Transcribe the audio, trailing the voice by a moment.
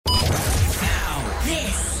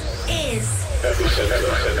Mic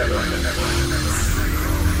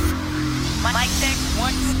check,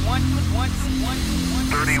 one.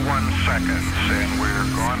 31 seconds, and we're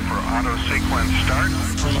going for auto sequence start.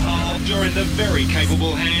 From Hull, you're in the very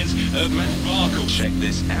capable hands of Matt Barkle. Check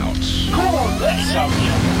this out. Come on, let's go.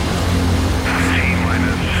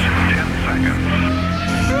 T-minus 10 seconds.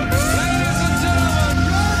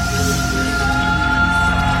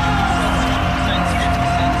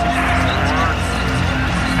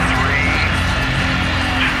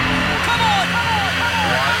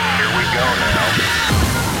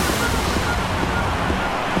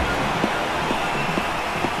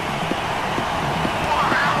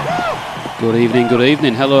 Good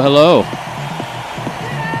evening, hello.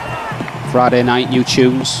 Friday night, new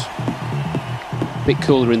tunes. Bit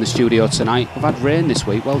cooler in the studio tonight. We've had rain this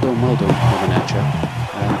week, well done, Mother Nature.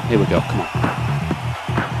 Here we go, come on.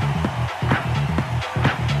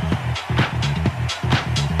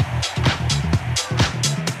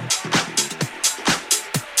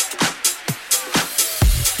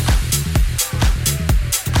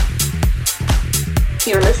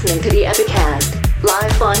 You're listening to the Epicast.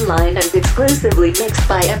 Live online and exclusively mixed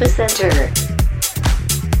by Epicentre.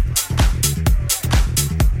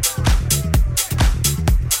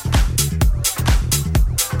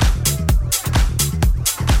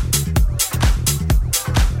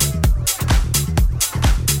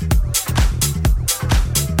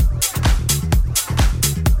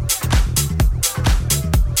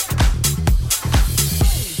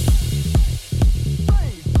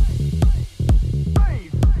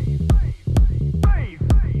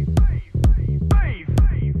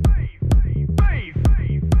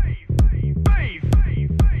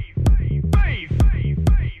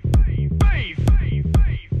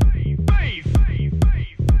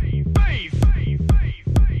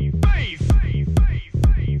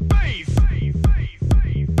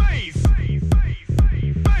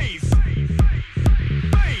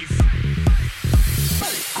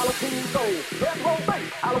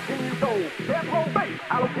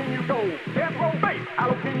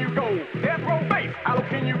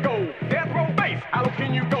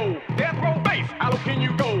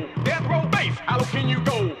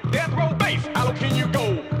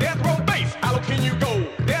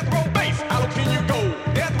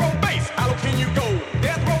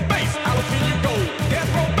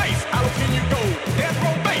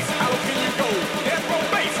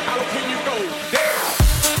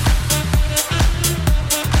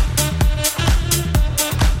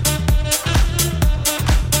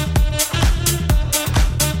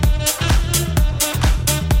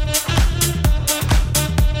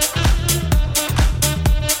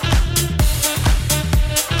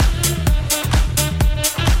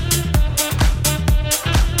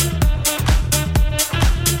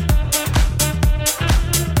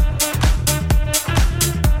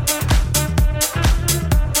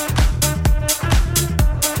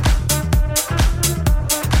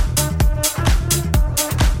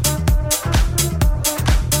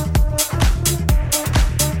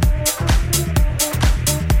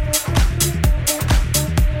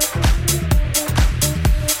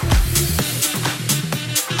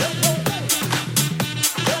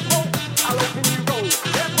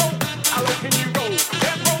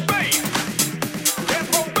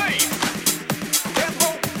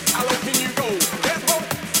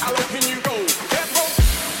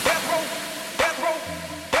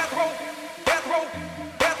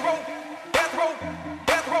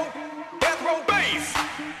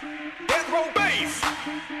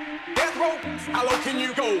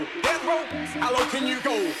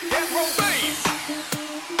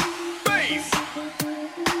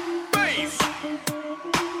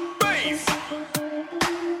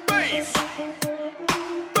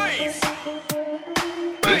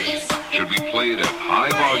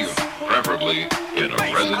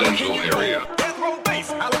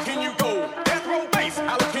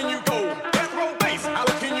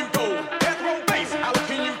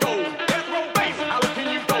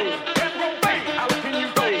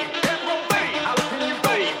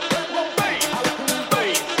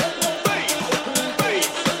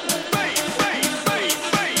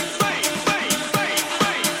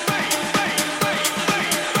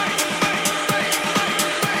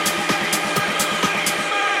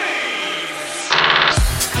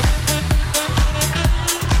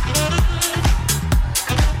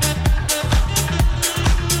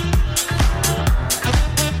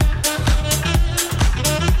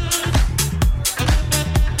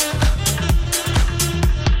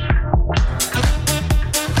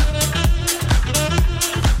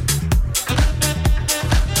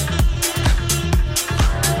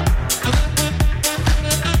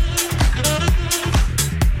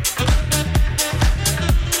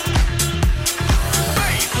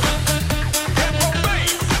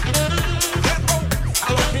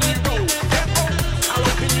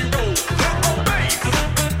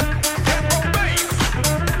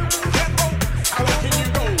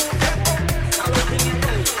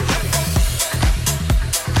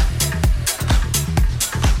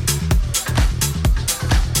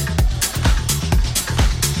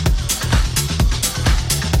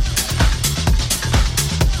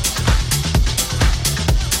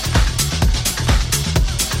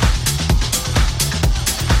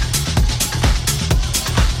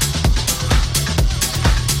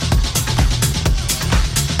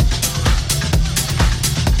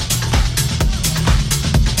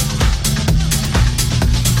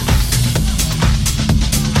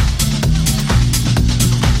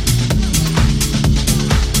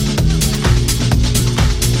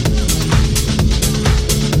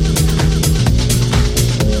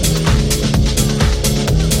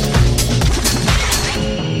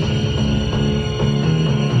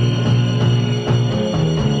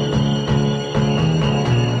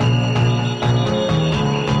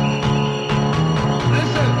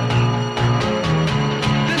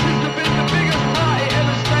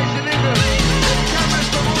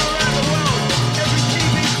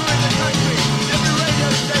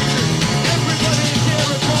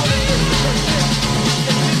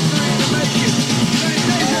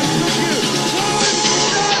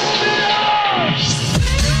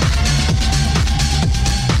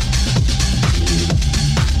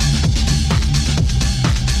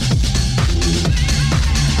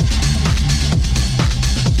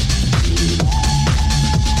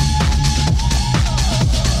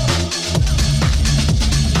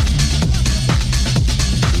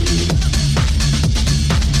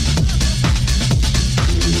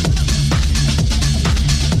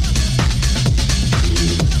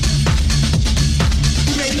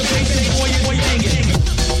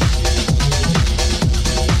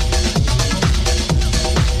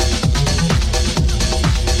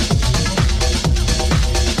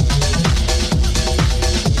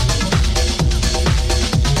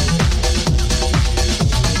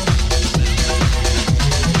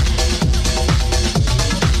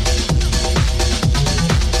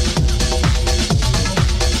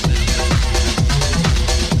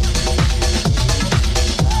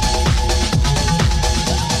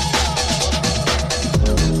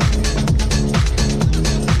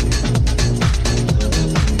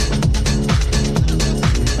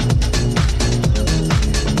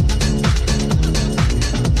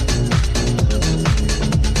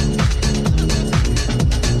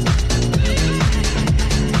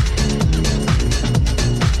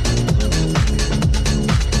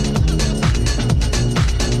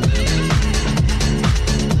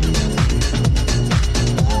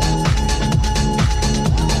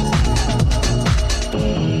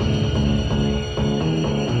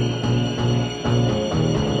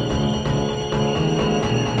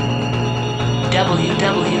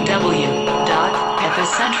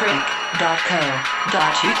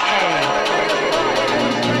 www.epicentric.co.uk.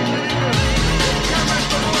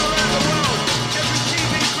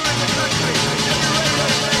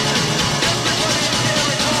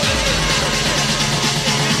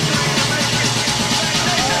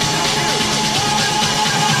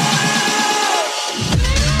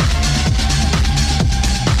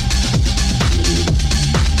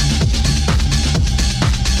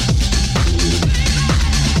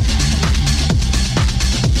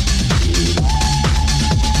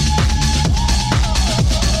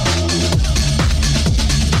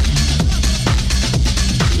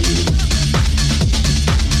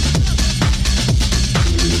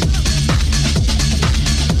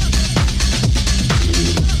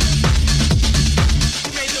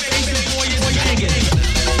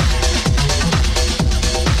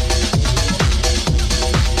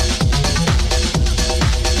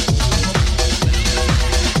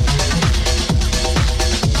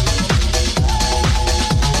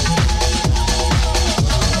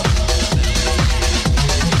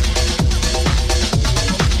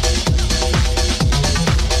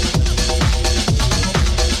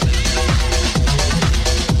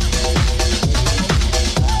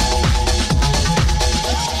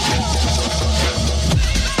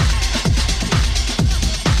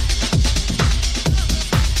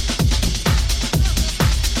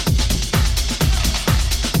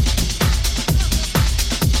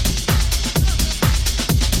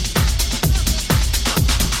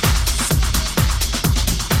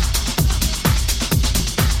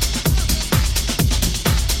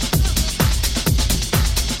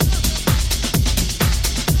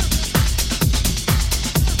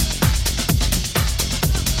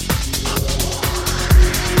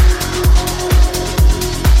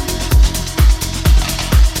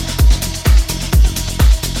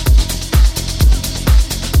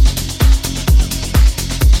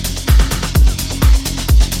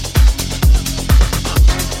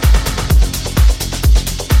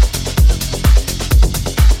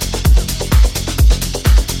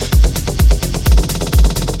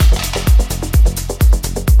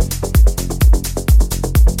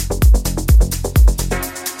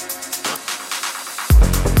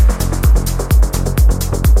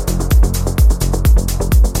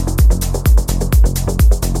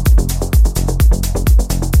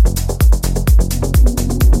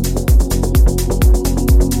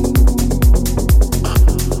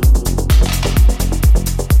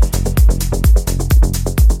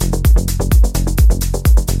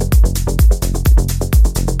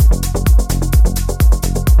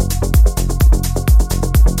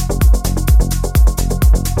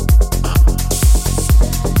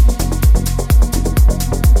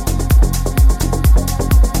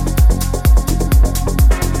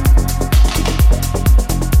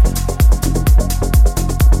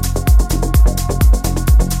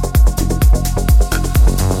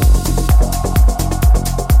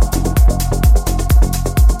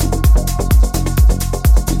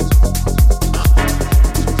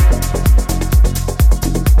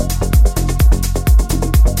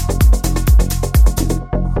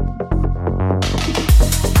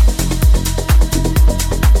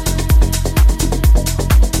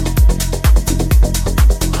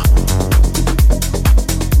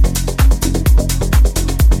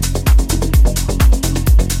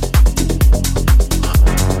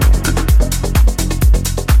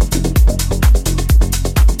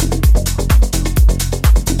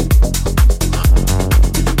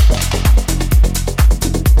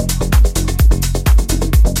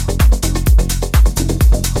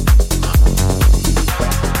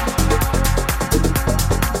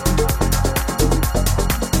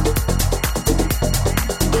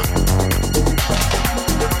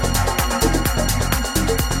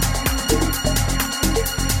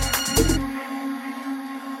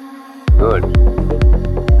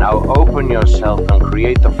 Now open yourself and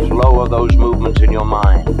create the flow of those movements in your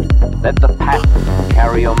mind. Let the pattern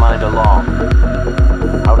carry your mind along.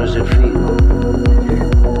 How does it feel?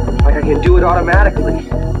 Like I can do it automatically,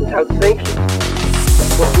 without thinking.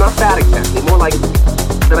 Well, it's not that exactly, more like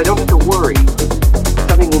that I don't have to worry.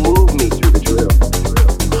 Something will move me through the drill.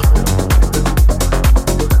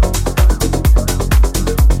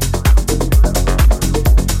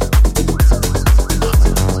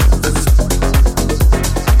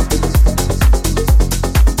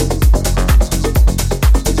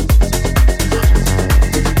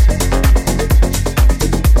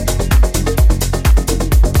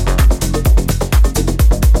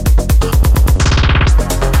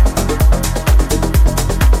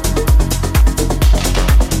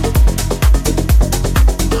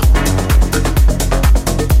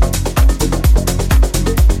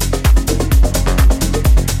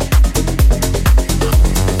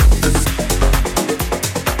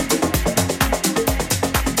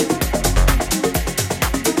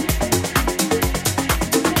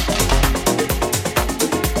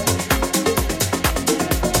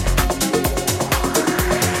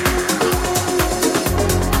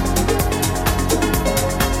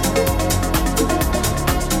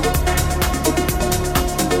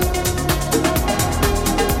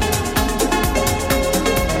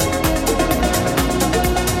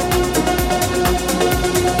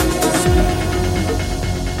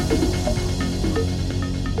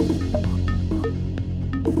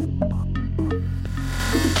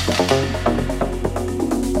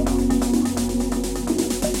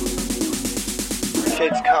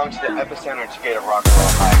 Welcome to the Epicenter to get a rock and roll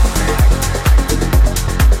high experience.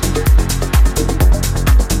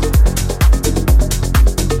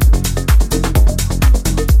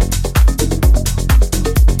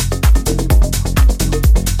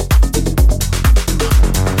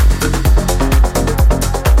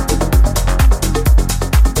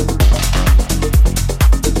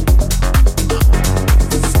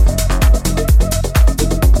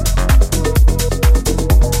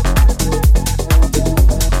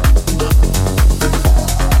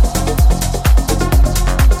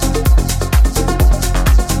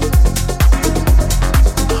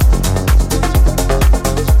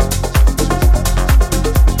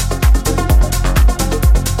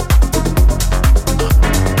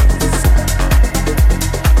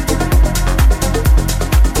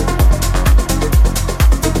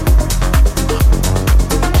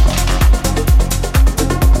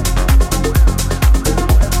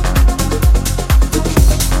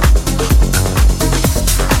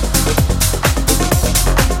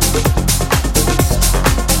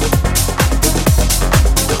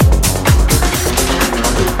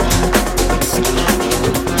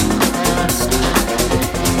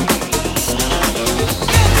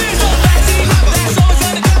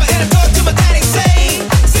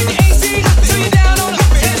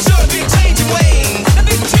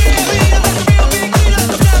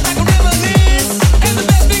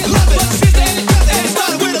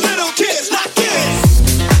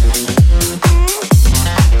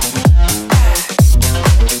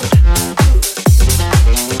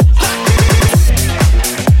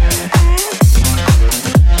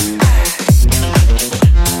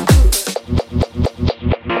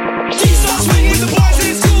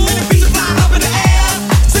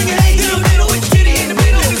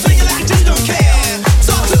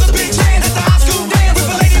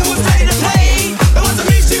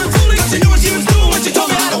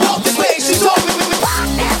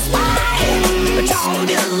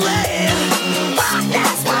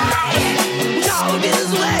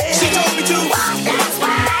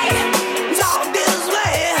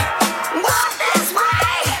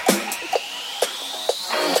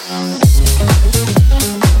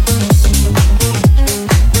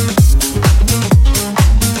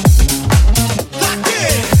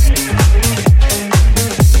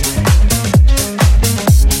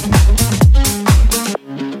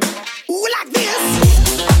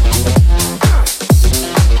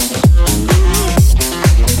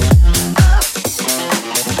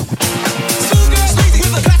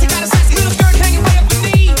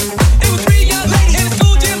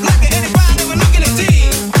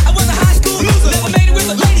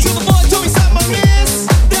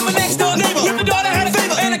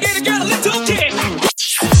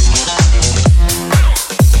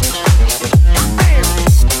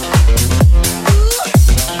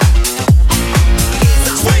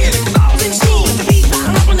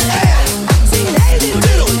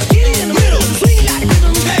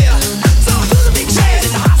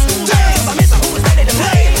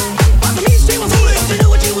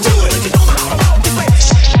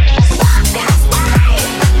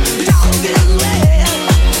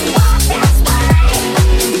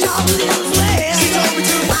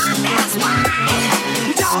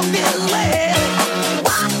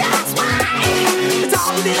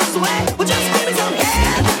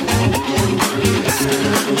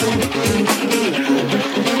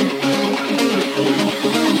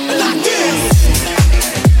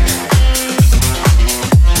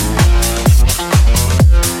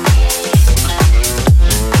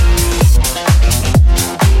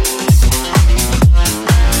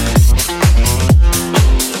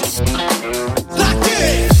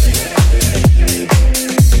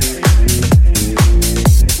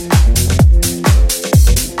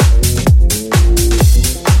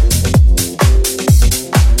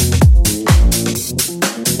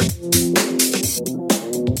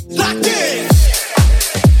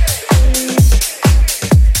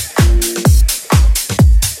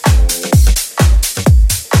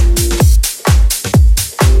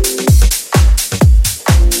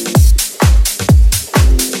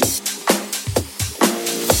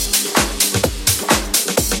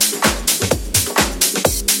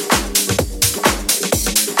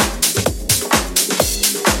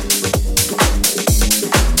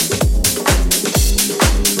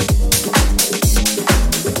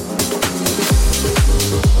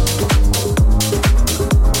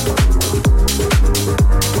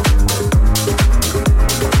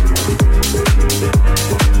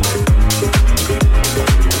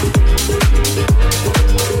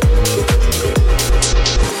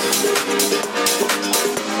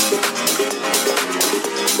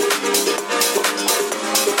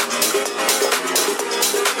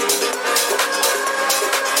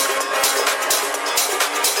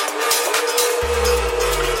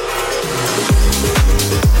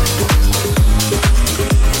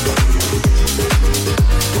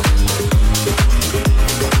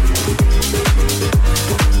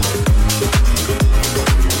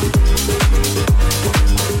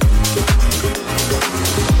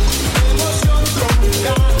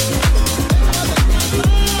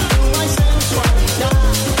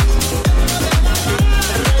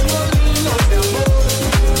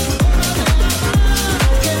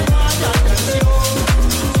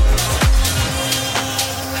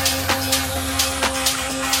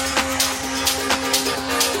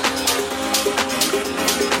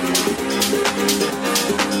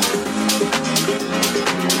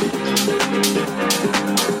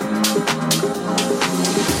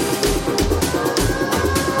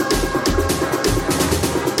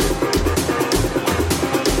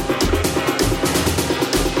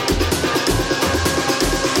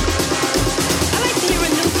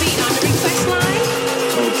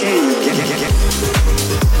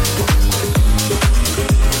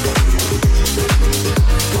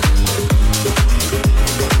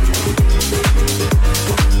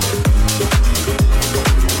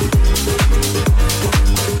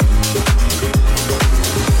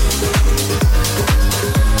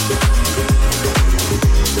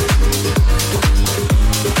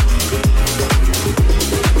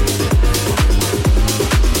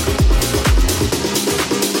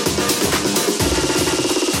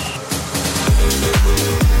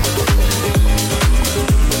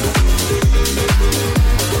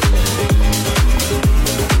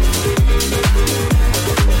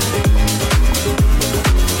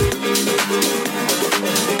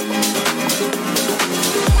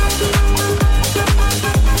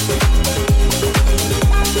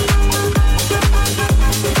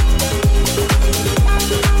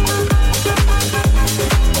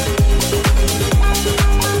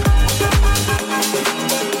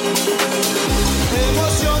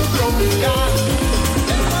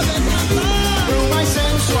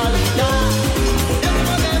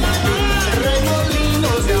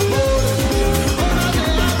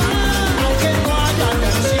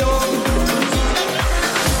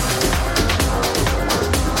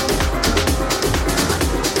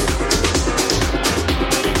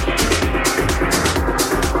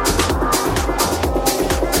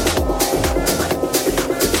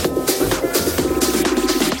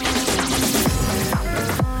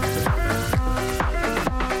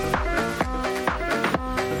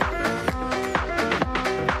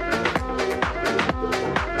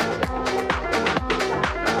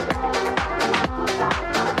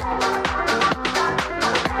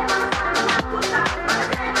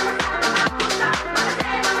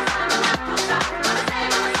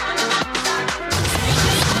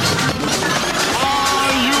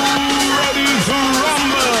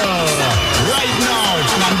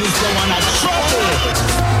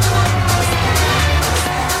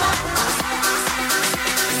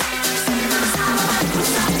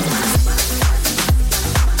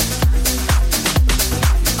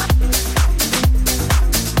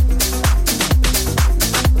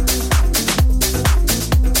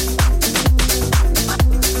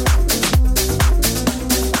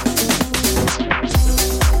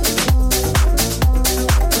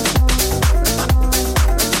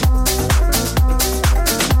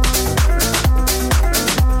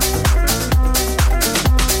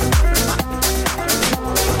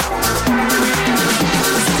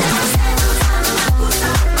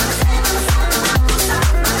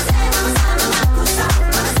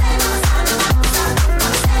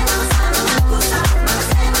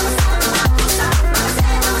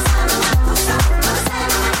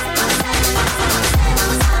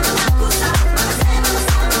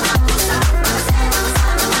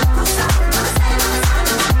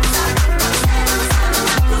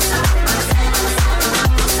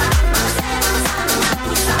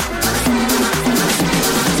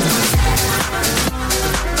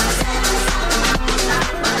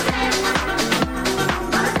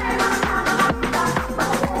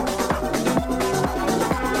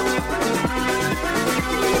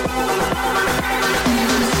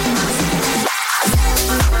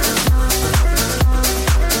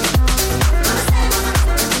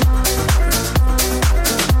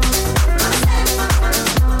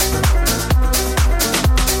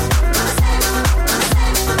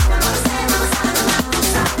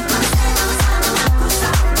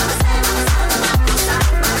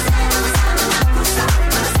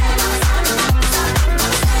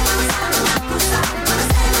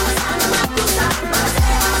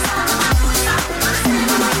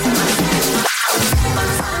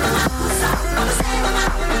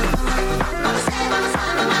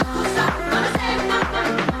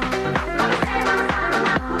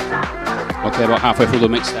 Okay, about halfway through the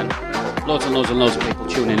mix then. Loads and loads and loads of people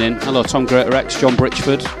tuning in. Hello, Tom Greater X, John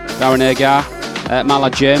Britchford, Darren Agar, my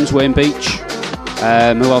lad James, Wayne Beach.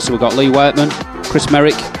 Who else have we got? Lee Whiteman, Chris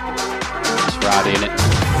Merrick. It's Friday, innit?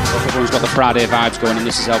 Hope everyone's got the Friday vibes going and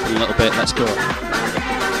this is helping a little bit. Let's go.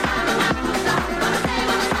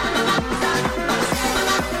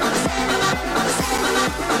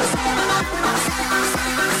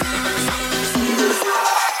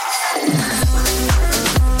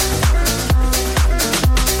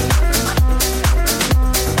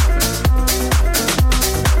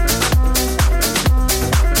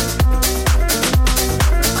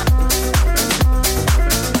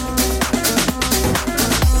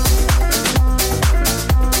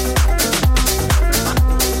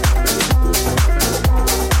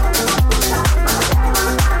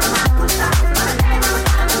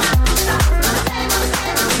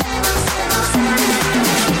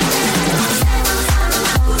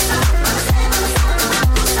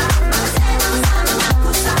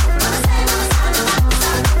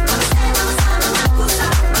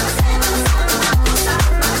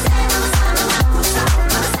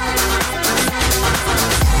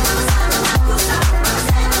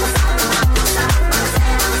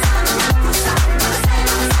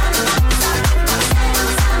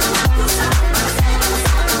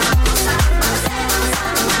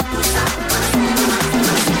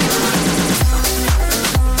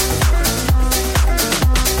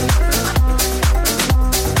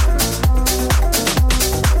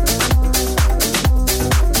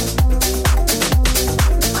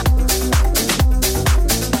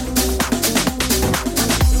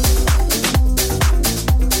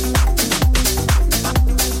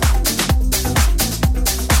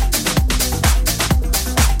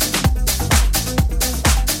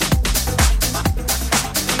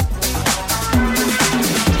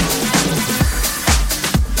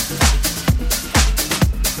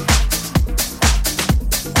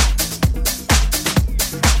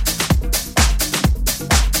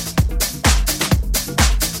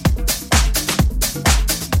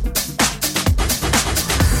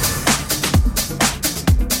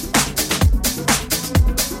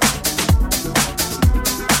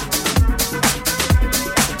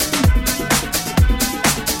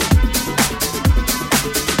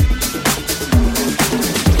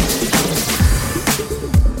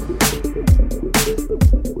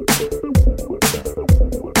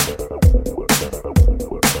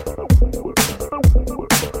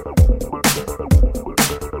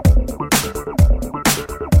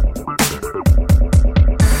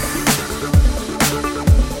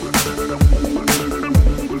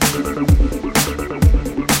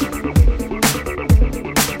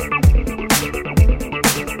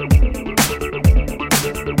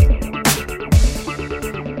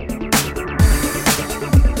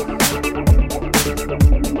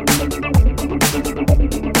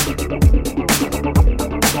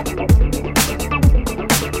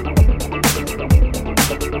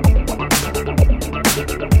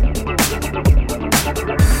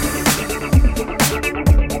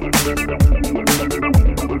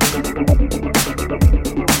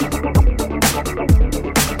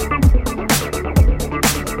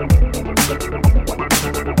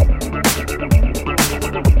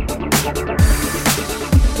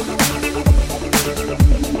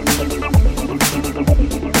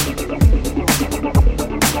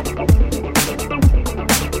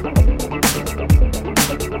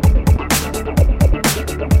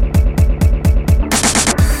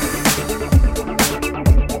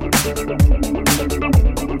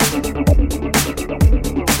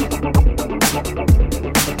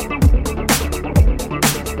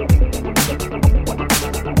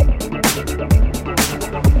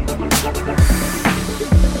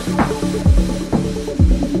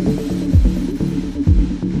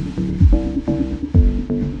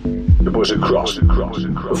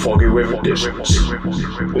 The foggy river distance.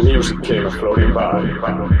 The music came floating by.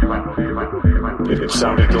 It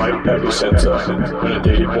sounded like Epicentre, and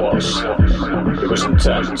indeed it was. It was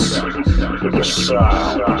intense. It was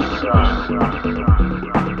sound.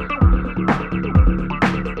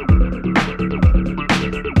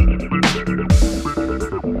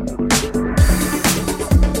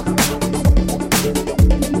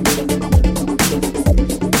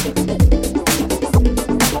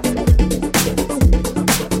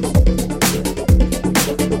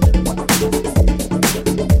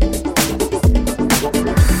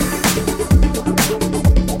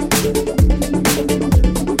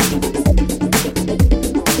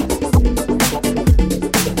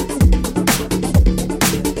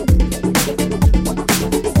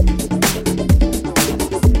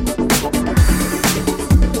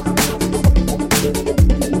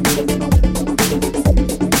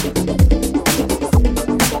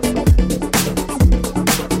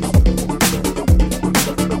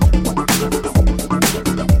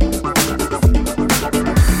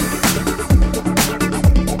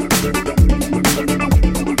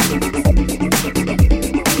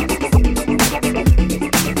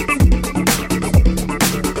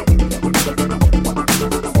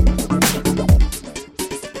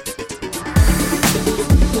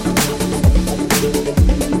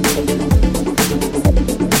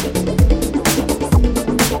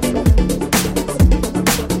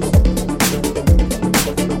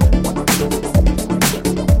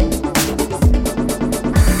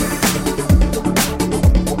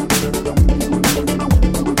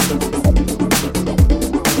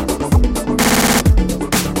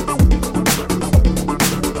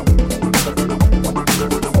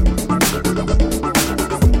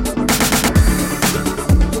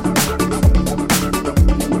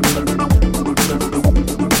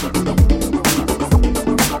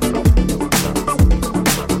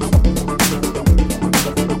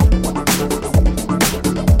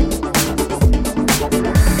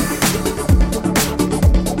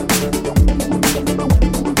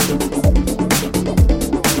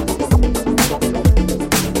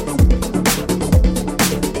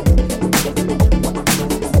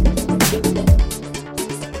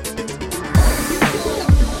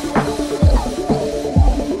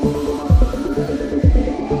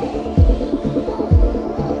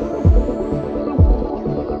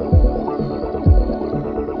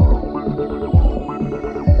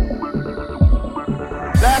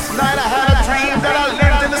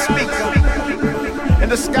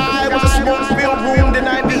 the sky was a smoke-filled room in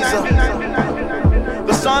Ibiza.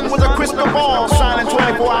 The sun was a crystal ball shining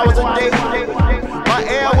 24 hours a day. My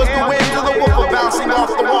air was the wind of the woofer bouncing off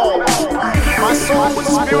the walls. My soul was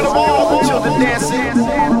the spirit of all the children dancing.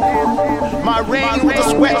 My rain was the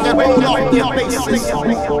sweat that rolled off their faces.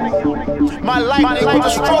 My lightning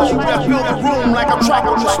was the strobe that filled the room like a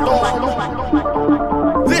tropical storm.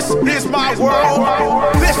 This is my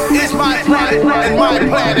world, this is my planet, and my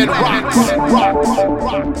planet rocks, rocks,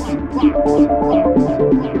 rocks, rocks.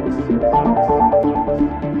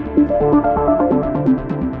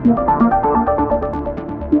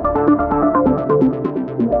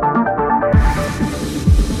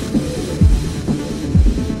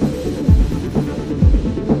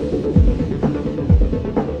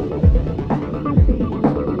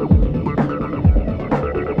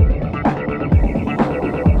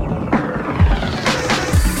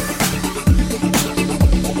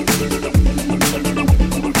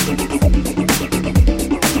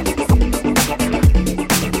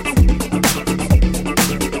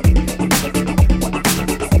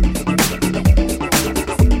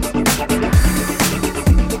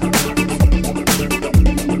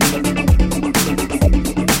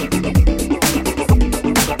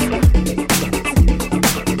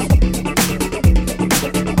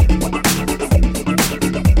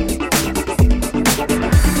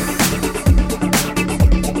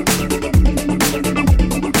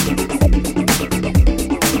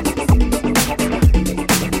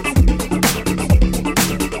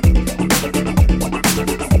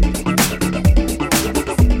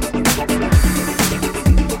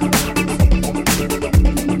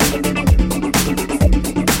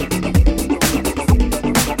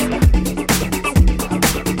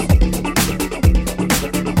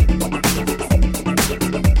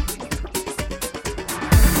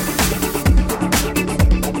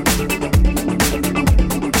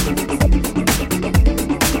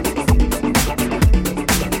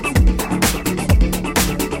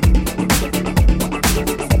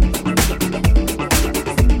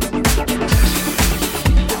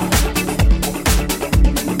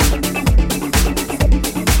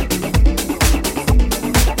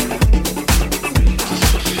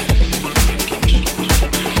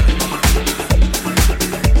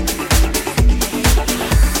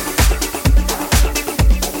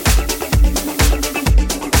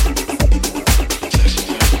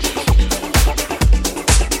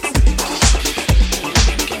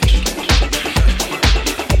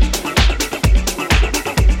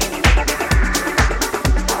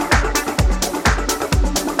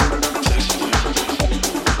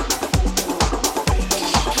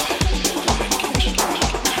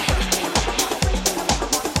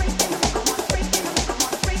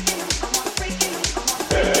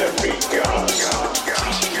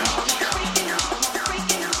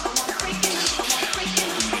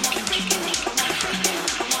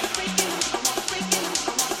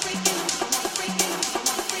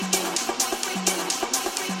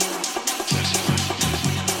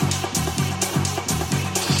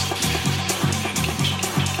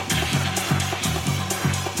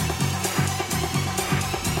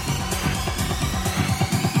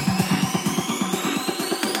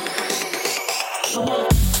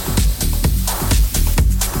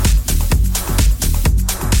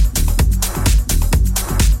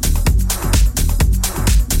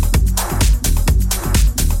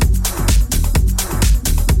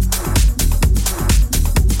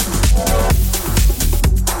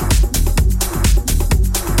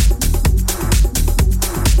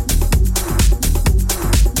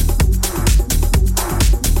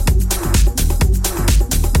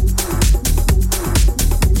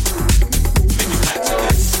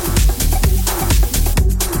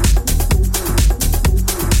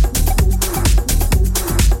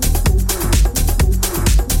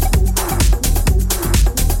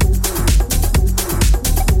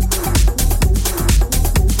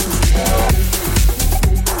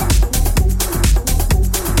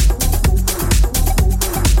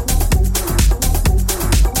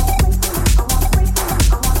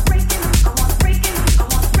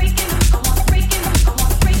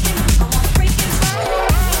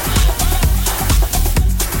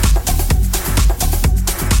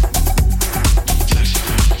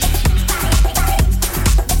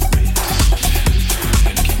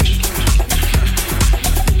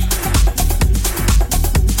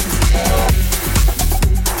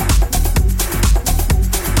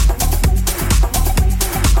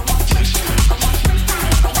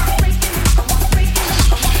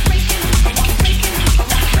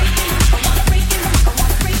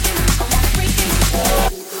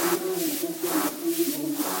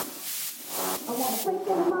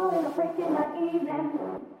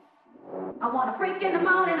 want a freak in the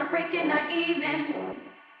morning, a freak in the evening.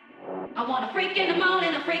 I want a freak in the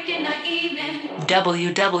morning, a freak in the evening.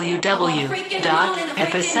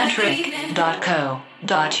 www.epicentric.co.uk.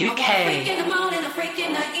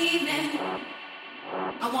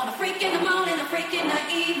 I want a freak in the morning, a freak in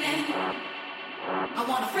the evening. I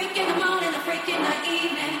want a freak in the morning, a freak in the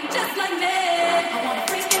evening. Just like me. I want a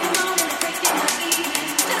freak in the morning, a freak in the evening.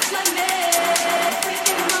 Just like me. A freak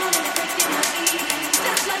in the morning, a freak in the evening.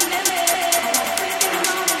 Just like me. I want a freak in the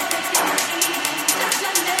morning, a freak in the evening. Just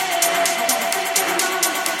like me. I want a freak in the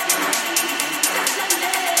morning, a freak in the evening. Just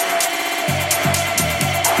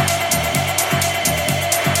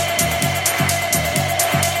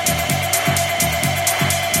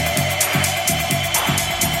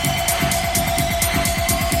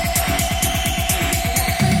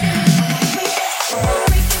like me.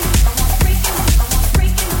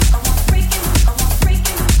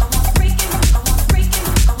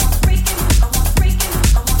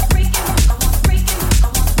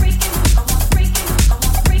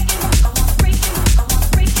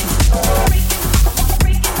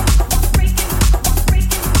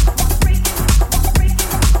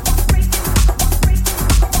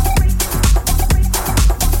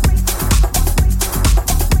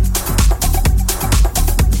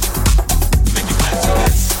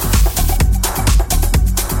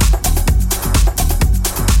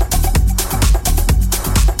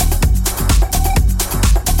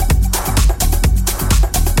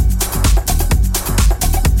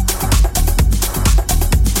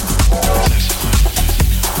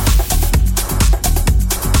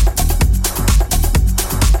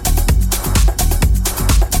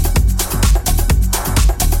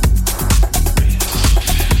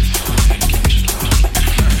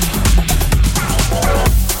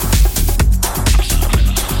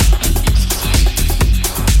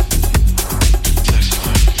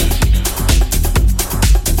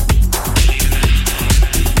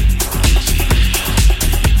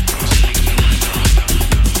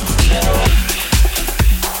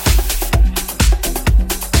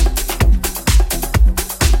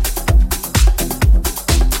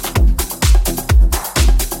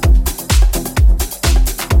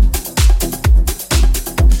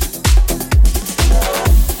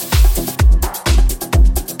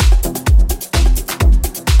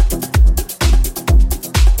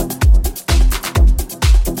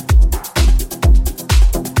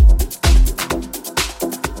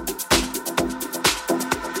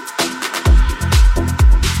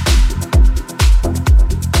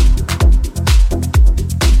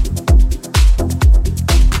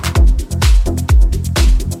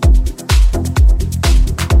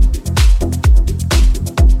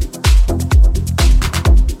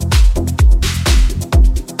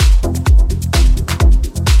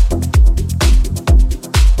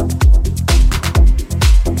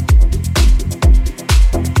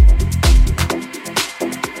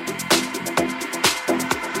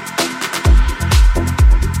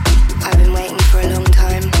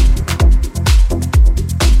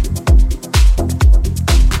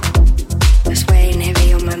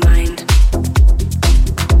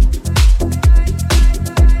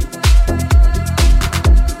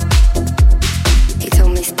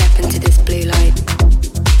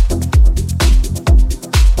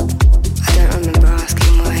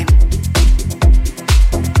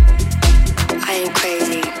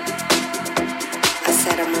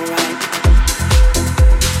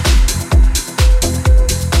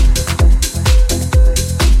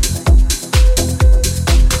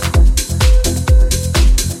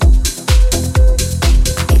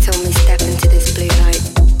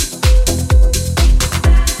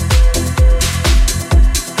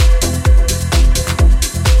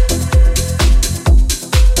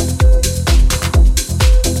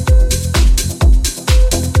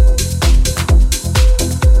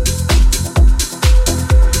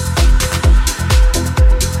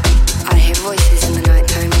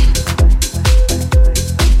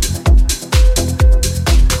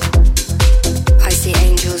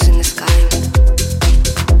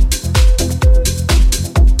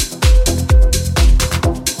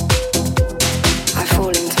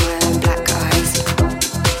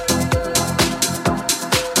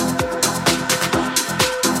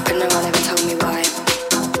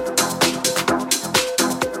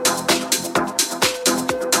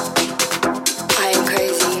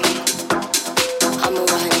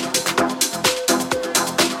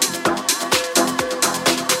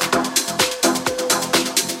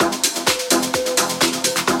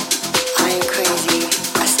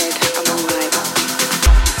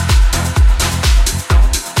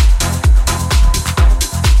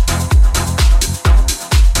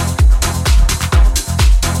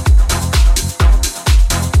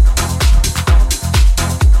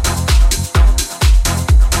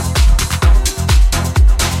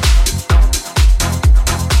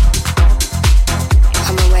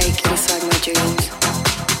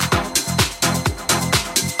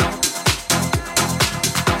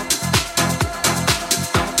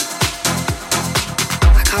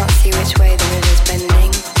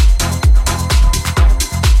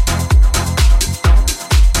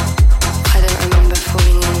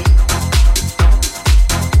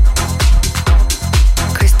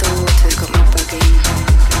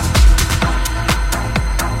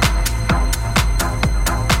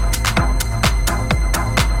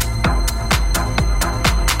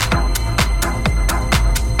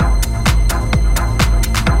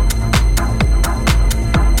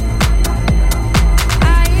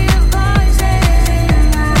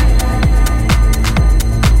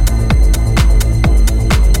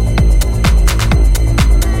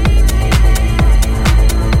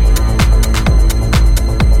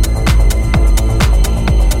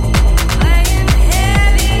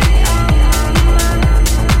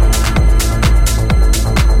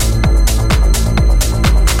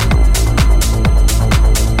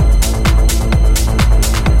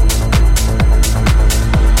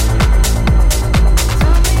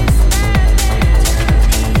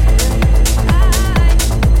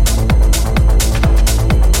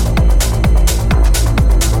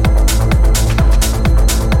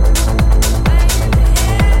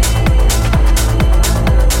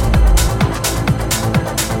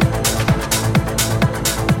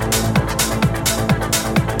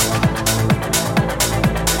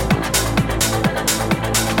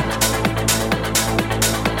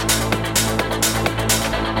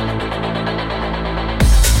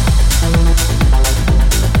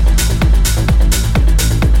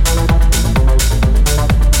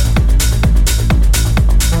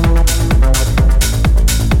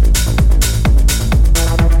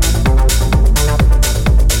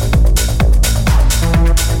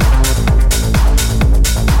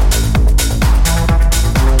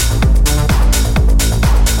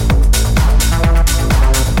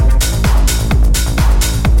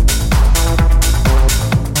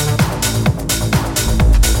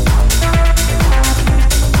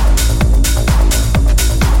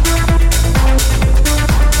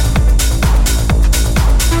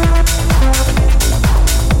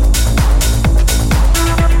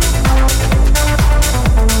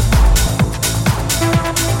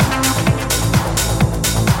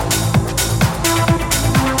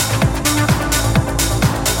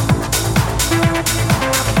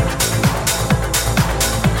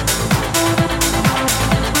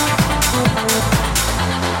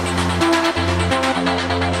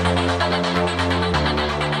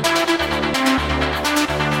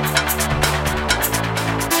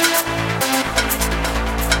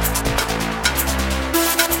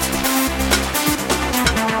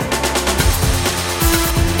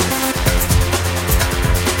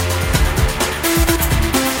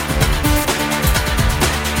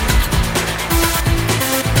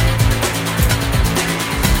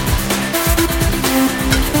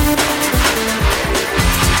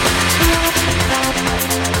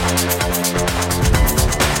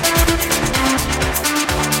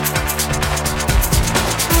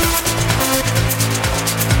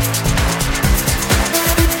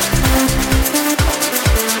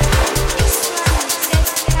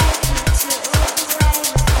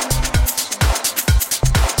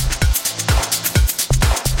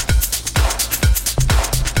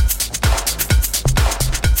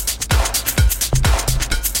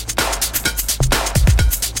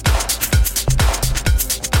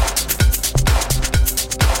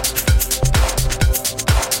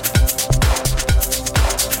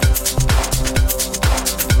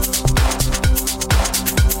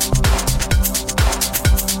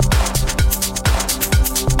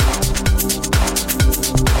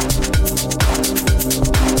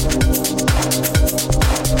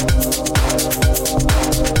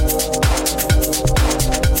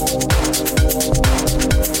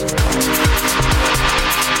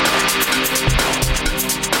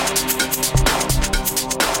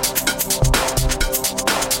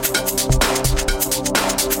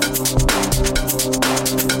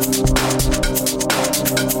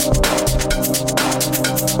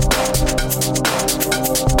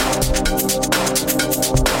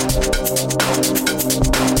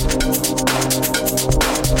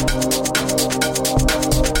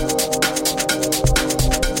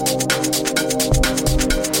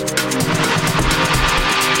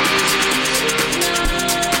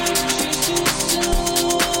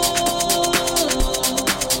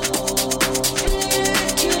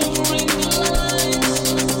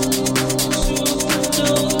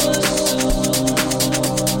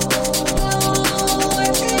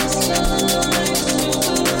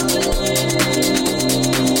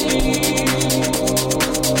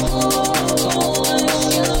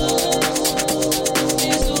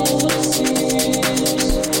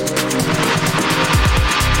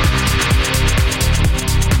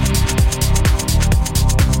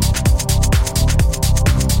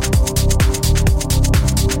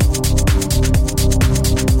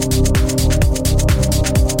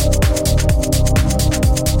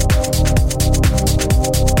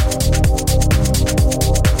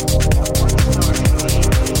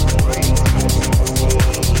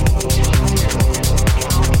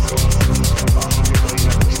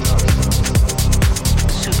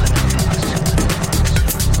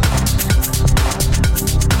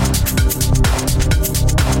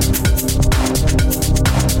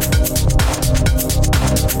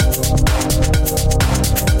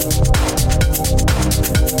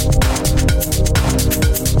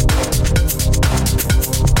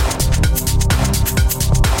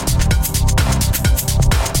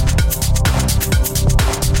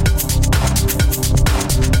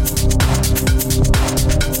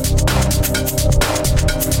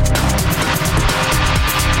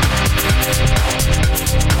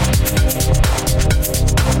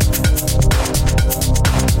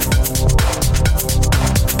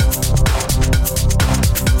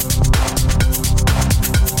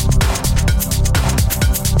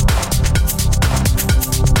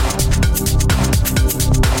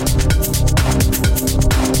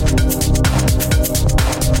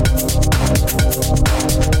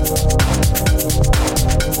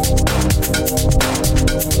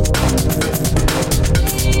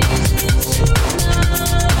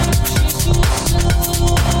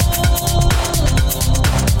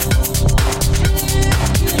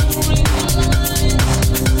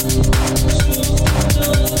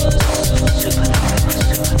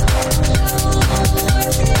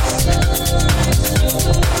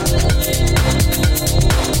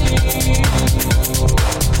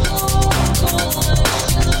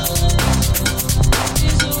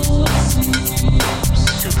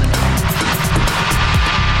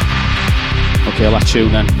 Kayla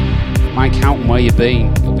tuning. Mike Houghton, where you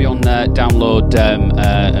been? It'll be on download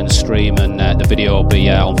and stream, and the video will be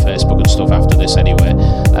on Facebook and stuff after this anyway.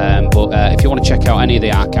 But if you want to check out any of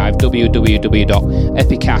the archive,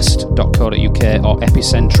 www.epicast.co.uk or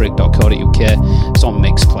epicentric.co.uk. It's on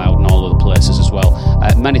Mixcloud and all other places as well.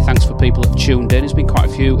 Many thanks for people that have tuned in. There's been quite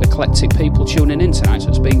a few eclectic people tuning in tonight, so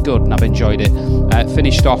it's been good and I've enjoyed it.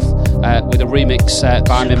 Finished off with a remix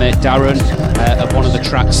by my mate Darren of one of the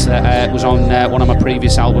tracks that was on one of my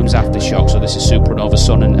previous albums, Aftershock. So this is Supernova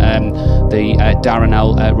Sun and the Darren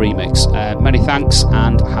L remix. Many thanks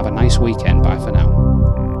and have a nice weekend. Bye for now.